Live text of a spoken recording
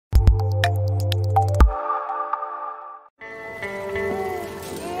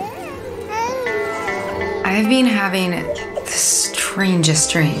I've been having the strangest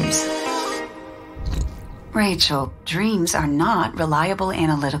dreams. Rachel, dreams are not reliable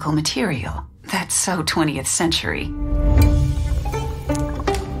analytical material. That's so 20th century.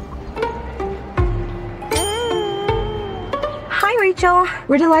 Hi, Rachel.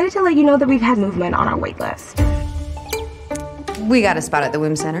 We're delighted to let you know that we've had movement on our wait list. We got a spot at the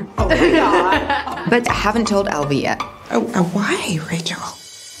womb center. Oh my God. But I haven't told Alvy yet. Why, Rachel?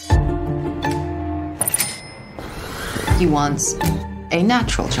 He wants a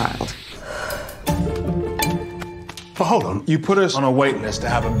natural child. But hold on, you put us on a wait list to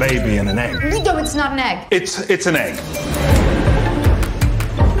have a baby and an egg. No, it's not an egg. It's an egg.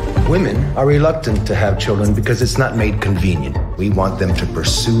 Women are reluctant to have children because it's not made convenient. We want them to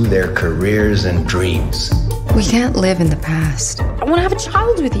pursue their careers and dreams. We can't live in the past. I want to have a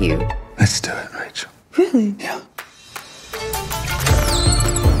child with you. Let's do it, Rachel. Really? Yeah.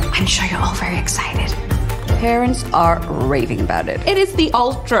 I'm sure you're all very excited. Parents are raving about it. It is the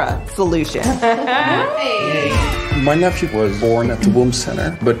ultra solution. My nephew was born at the womb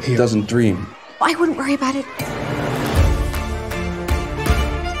center, but he doesn't dream. I wouldn't worry about it.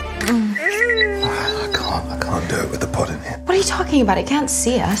 I can't do it with the pot in here. What are you talking about? I can't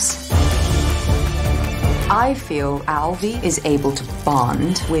see us. I feel Alvy is able to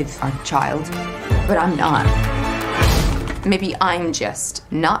bond with our child, but I'm not. Maybe I'm just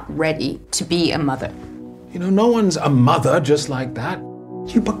not ready to be a mother. You know, no one's a mother just like that.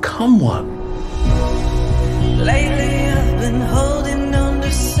 You become one. Lately I've been holding on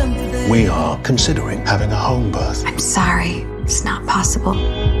to something. We are considering having a home birth. I'm sorry, it's not possible.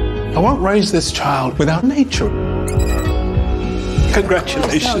 I won't raise this child without nature.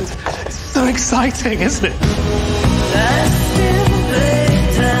 Congratulations. It's so exciting, isn't it?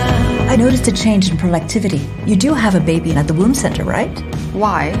 I noticed a change in productivity. You do have a baby at the womb center, right?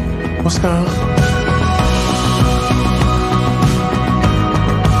 Why? What's going on?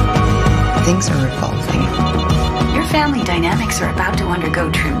 Things are evolving. Your family dynamics are about to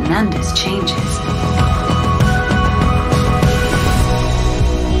undergo tremendous changes.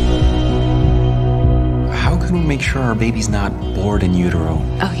 How can we make sure our baby's not bored in utero?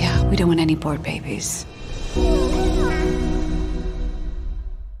 Oh yeah, we don't want any bored babies.